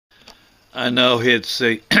I know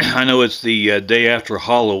I know it's the day after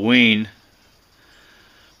Halloween,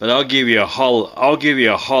 but I'll give you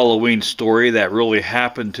a Halloween story that really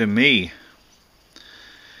happened to me.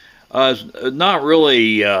 Not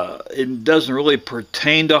really. It doesn't really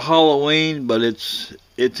pertain to Halloween, but it's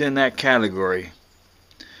in that category.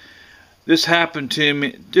 This happened to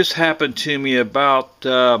me. This happened to me about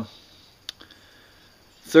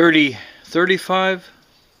 30, 35,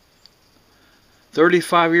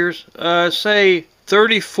 35 years. Say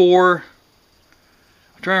 34.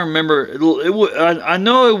 I'm trying to remember. I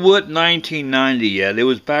know it wasn't 1990 yet. It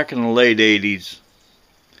was back in the late 80s.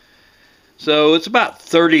 So it's about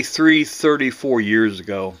 33, 34 years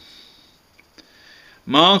ago.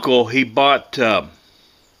 My uncle, he bought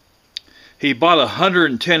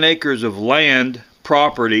 110 acres of land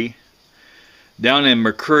property down in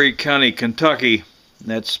McCreary County, Kentucky.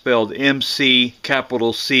 That's spelled MC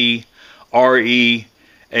capital C REARY.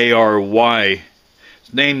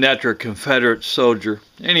 It's named after a Confederate soldier.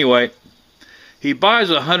 Anyway, he buys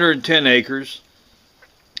 110 acres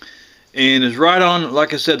and is right on,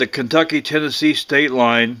 like I said, the Kentucky-Tennessee state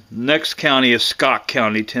line. Next county is Scott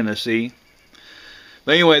County, Tennessee.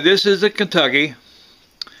 But anyway, this is in Kentucky.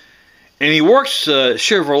 And he works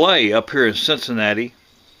Chevrolet up here in Cincinnati.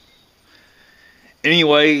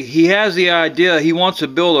 Anyway, he has the idea he wants to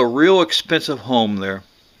build a real expensive home there.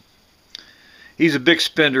 He's a big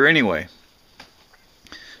spender anyway.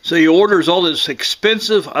 So he orders all this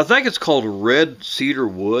expensive, I think it's called red cedar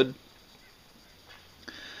wood.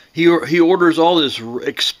 He orders all this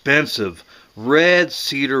expensive red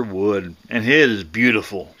cedar wood, and it is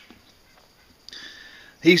beautiful.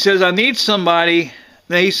 He says, I need somebody.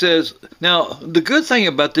 Now he says, now the good thing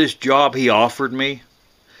about this job he offered me,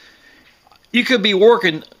 you could be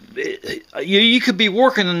working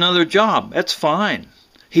another job. That's fine.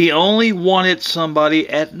 He only wanted somebody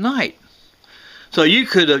at night. So you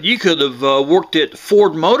could have worked at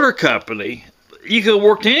Ford Motor Company. You could have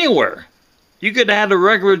worked anywhere. You could have had a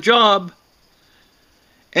regular job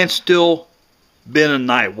and still been a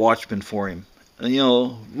night watchman for him. You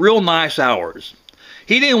know, real nice hours.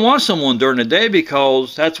 He didn't want someone during the day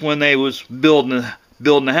because that's when they was building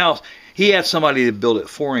the house. He had somebody to build it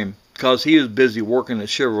for him because he was busy working at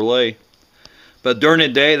Chevrolet. But during the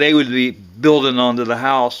day, they would be building onto the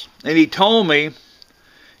house. And he told me,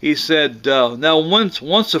 he said, now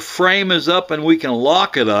once the frame is up and we can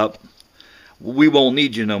lock it up, we won't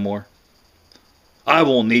need you no more. I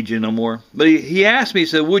won't need you no more. But he asked me, he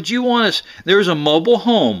said, would you want us, there's a mobile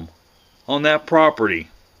home on that property.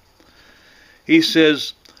 He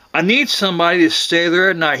says, I need somebody to stay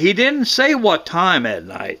there at night. He didn't say what time at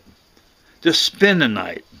night. Just spend the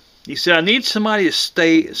night. He said, I need somebody to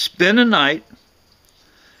spend the night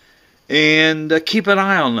and keep an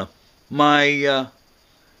eye on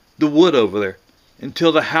the wood over there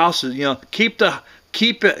until the house is, keep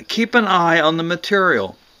an eye on the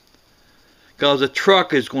material. Because the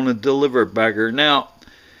truck is going to deliver it back here. Now,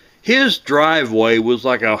 his driveway was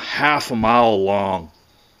like a half a mile long.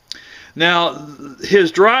 Now,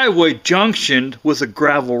 his driveway junctioned with a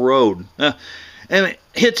gravel road. And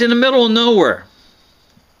it's in the middle of nowhere.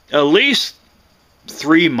 At least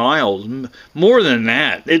 3 miles. More than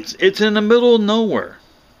that. It's in the middle of nowhere.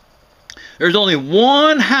 There's only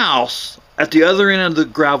one house at the other end of the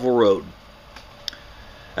gravel road.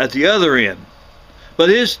 At the other end. But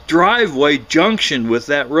his driveway junctioned with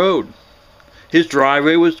that road. His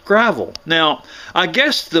driveway was gravel. Now, I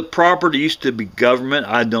guess the property used to be government.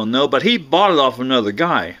 I don't know. But he bought it off another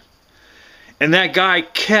guy. And that guy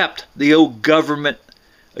kept the old government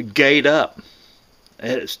gate up.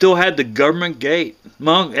 It still had the government gate.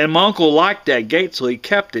 And my uncle liked that gate, so he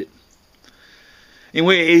kept it.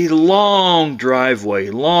 Anyway, a long driveway,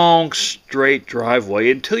 long straight driveway,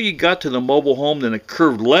 until you got to the mobile home, then it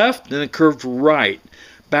curved left, then it curved right,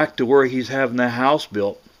 back to where he's having the house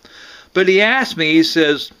built. But he asked me, he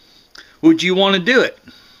says, would you want to do it?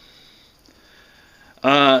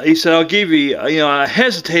 He said, I'll give you, I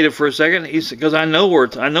hesitated for a second. He said, because I know where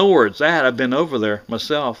it's at. I've been over there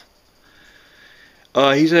myself.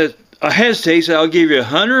 He said, I hesitated. He said, I'll give you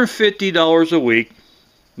 $150 a week,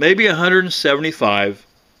 maybe $175.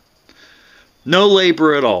 No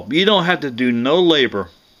labor at all. You don't have to do no labor.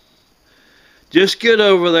 Just get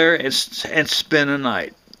over there and spend a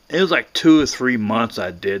night. It was like 2 or 3 months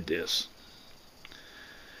I did this.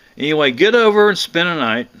 Anyway, get over and spend a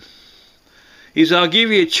night. He said, I'll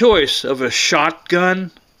give you a choice of a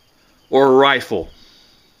shotgun or a rifle.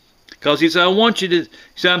 Because he said, I want you to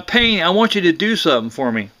do something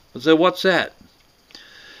for me. I said, what's that?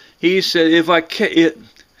 He said,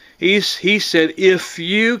 He said, if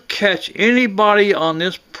you catch anybody on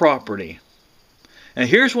this property, and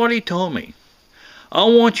here's what he told me, I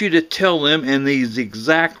want you to tell them in these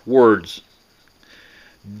exact words.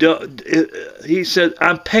 He said,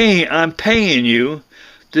 I'm paying you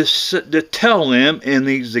to tell them in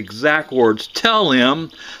these exact words. Tell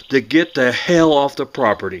them to get the hell off the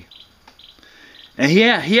property. And he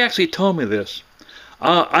actually told me this.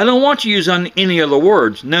 I don't want you to use any other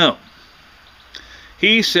words. No.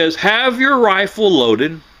 He says, have your rifle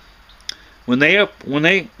loaded. When they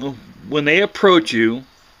approach you,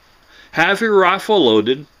 have your rifle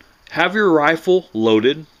loaded. Have your rifle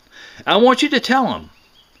loaded. I want you to tell them,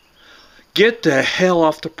 get the hell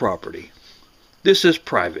off the property. This is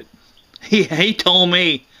private. He told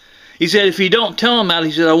me. He said, if you don't tell them that,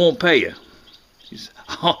 he said, I won't pay you. He said,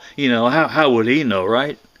 oh, you know, how would he know,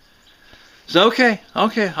 right? So okay,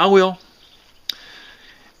 I will.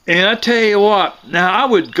 And I tell you what, now I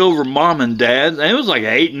would go over mom and dad's, and it was like an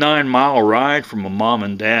 8-9 mile ride from a mom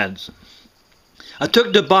and dad's. I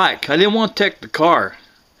took the bike. I didn't want to take the car,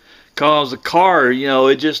 cause the car, you know,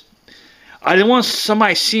 I didn't want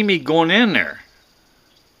somebody to see me going in there.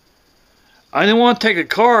 I didn't want to take a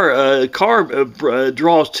car. A car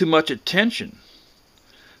draws too much attention.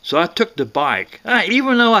 So I took the bike.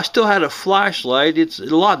 Even though I still had a flashlight, it's a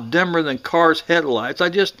lot dimmer than cars' headlights. I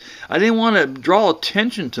didn't want to draw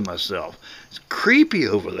attention to myself. It's creepy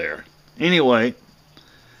over there. Anyway,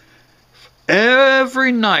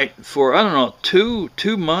 every night for, I don't know,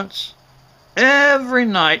 two months, every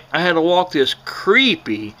night I had to walk this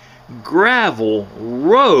creepy gravel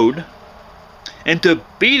road. And to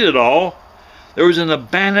beat it all, there was an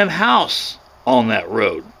abandoned house on that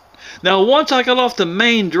road. Now, once I got off the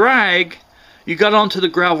main drag, you got onto the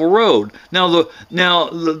gravel road. Now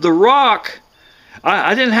the rock,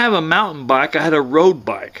 I didn't have a mountain bike. I had a road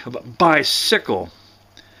bike, a bicycle.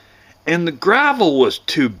 And the gravel was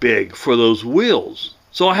too big for those wheels,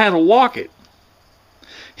 so I had to walk it.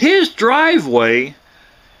 His driveway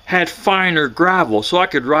had finer gravel, so I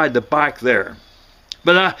could ride the bike there.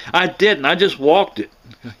 But I didn't. I just walked it.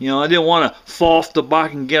 You know, I didn't want to fall off the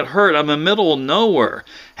bike and get hurt. I'm in the middle of nowhere.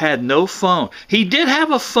 Had no phone. He did have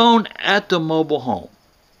a phone at the mobile home.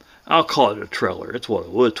 I'll call it a trailer. It's what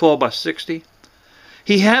it was, 12 by 60.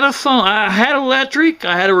 He had a phone. I had electric.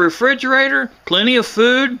 I had a refrigerator. Plenty of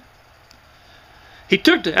food. He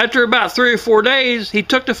took after about 3 or 4 days, he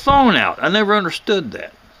took the phone out. I never understood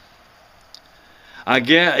that. I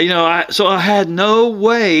guess, you know, so I had no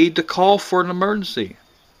way to call for an emergency.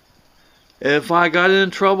 If I got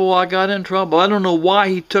in trouble, I got in trouble. I don't know why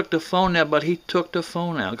he took the phone out, but he took the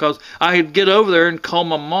phone out. Because I could get over there and call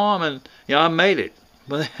my mom, and you know, I made it.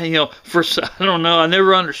 But you know, I don't know. I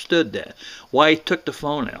never understood that, why he took the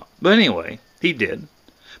phone out. But anyway, he did.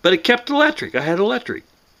 But it kept electric. I had electric.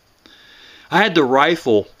 I had the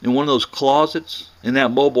rifle in one of those closets in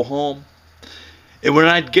that mobile home. And when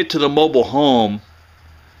I'd get to the mobile home,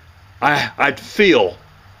 I'd feel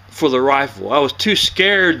for the rifle. I was too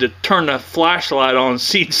scared to turn the flashlight on and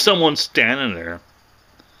see someone standing there.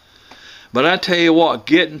 But I tell you what,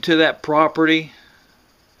 getting to that property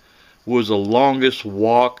was the longest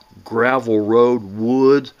walk. Gravel road,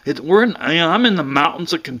 woods. I'm in the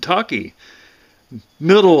mountains of Kentucky,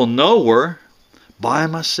 middle of nowhere, by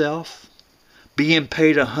myself, being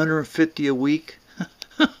paid $150 a week.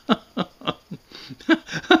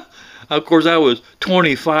 Of course, I was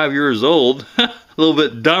 25 years old, a little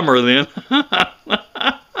bit dumber then.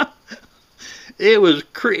 It was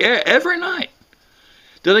every night.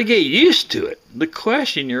 Did I get used to it? The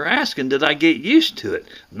question you're asking, did I get used to it?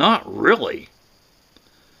 Not really.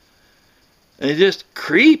 It's just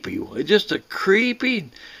creepy. It's just a creepy,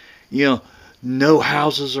 you know, no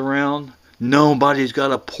houses around. Nobody's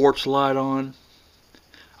got a porch light on.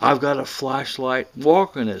 I've got a flashlight,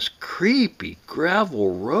 walking this creepy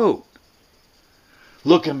gravel road.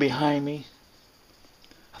 Looking behind me.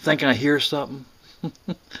 I think I hear something.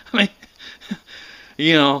 I mean,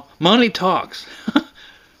 you know, money talks.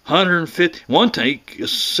 150. One time,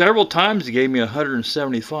 several times he gave me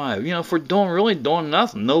 175. You know, for really doing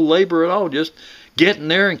nothing. No labor at all. Just getting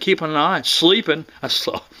there and keeping an eye. Sleeping. I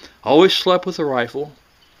always slept with a rifle.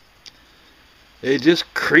 It's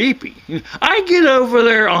just creepy. I get over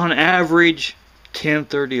there on average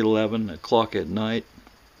 10:30, 11 o'clock at night.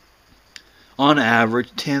 On average,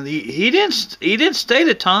 10. He didn't state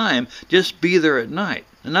a time. Just be there at night,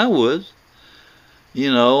 and I was.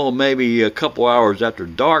 You know, maybe a couple hours after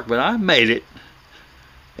dark, but I made it.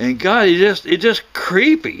 And God, it's just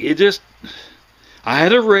creepy. I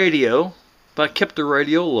had a radio, but I kept the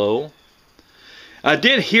radio low. I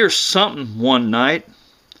did hear something one night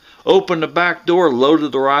Opened the back door,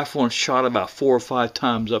 loaded the rifle, and shot about 4 or 5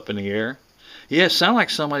 times up in the air. Yeah, it sounded like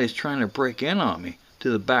somebody's trying to break in on me to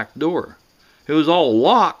the back door. It was all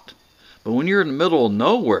locked, but when you're in the middle of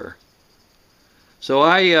nowhere. So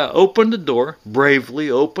I opened the door,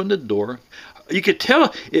 bravely opened the door. You could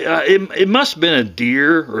tell it must have been a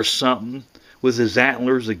deer or something with his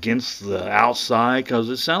antlers against the outside, because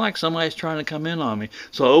it sounded like somebody's trying to come in on me.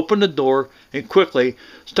 So I opened the door and quickly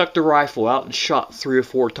stuck the rifle out and shot 3 or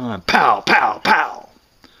 4 times. Pow, pow, pow.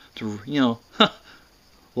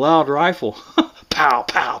 Loud rifle. Pow,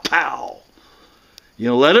 pow, pow.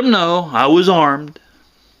 Let him know I was armed.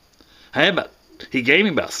 He gave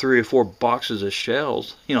me about 3 or 4 boxes of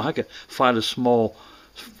shells. I could fight a small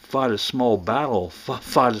battle,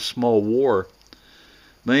 fight a small war.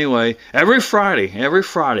 But anyway, every Friday,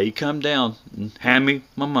 he'd come down and hand me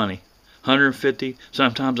my money. 150,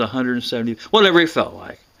 sometimes 170, whatever he felt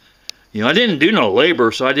like. I didn't do no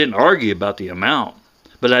labor, so I didn't argue about the amount.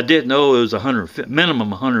 But I did know it was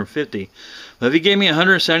minimum 150. But if he gave me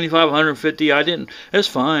 175, 150, I didn't. That's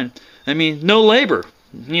fine. I mean, no labor.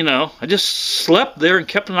 I just slept there and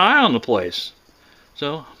kept an eye on the place.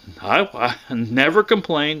 So I never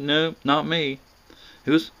complained. No, not me.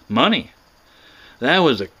 It was money. That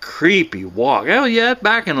was a creepy walk. Oh, yeah,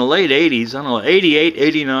 back in the late 80s. I don't know, 88,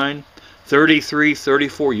 89, 33,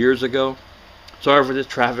 34 years ago. Sorry for this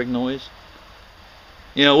traffic noise.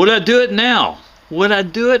 Would I do it now? Would I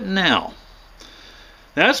do it now?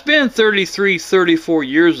 That's been 33, 34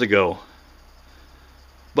 years ago.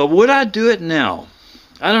 But would I do it now?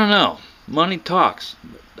 I don't know. Money talks.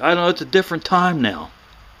 I don't know. It's a different time now.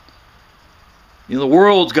 The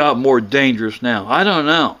world's got more dangerous now. I don't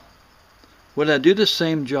know. Would I do the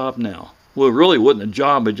same job now? Well, it really wasn't a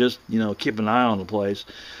job, but just, keep an eye on the place.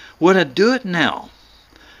 Would I do it now?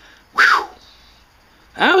 Whew.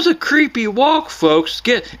 That was a creepy walk, folks.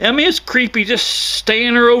 It's creepy just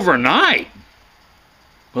staying there overnight.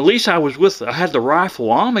 At least I had the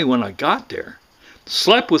rifle on me when I got there.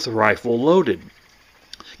 Slept with the rifle loaded.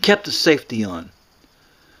 Kept the safety on.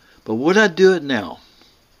 But would I do it now?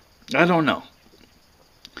 I don't know.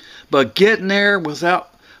 But getting there without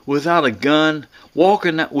a gun,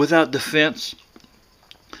 walking without defense,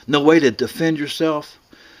 no way to defend yourself.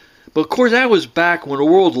 But of course that was back when the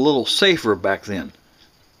world was a little safer back then.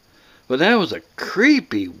 But that was a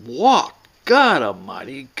creepy walk. God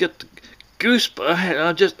almighty, you get the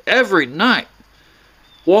goosebumps just every night.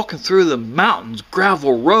 Walking through the mountains,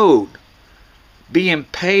 gravel road, being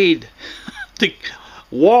paid to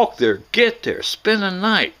walk there, get there, spend the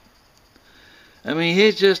night.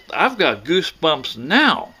 I've got goosebumps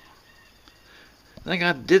now. I think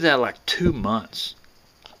I did that like 2 months.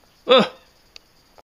 Ugh.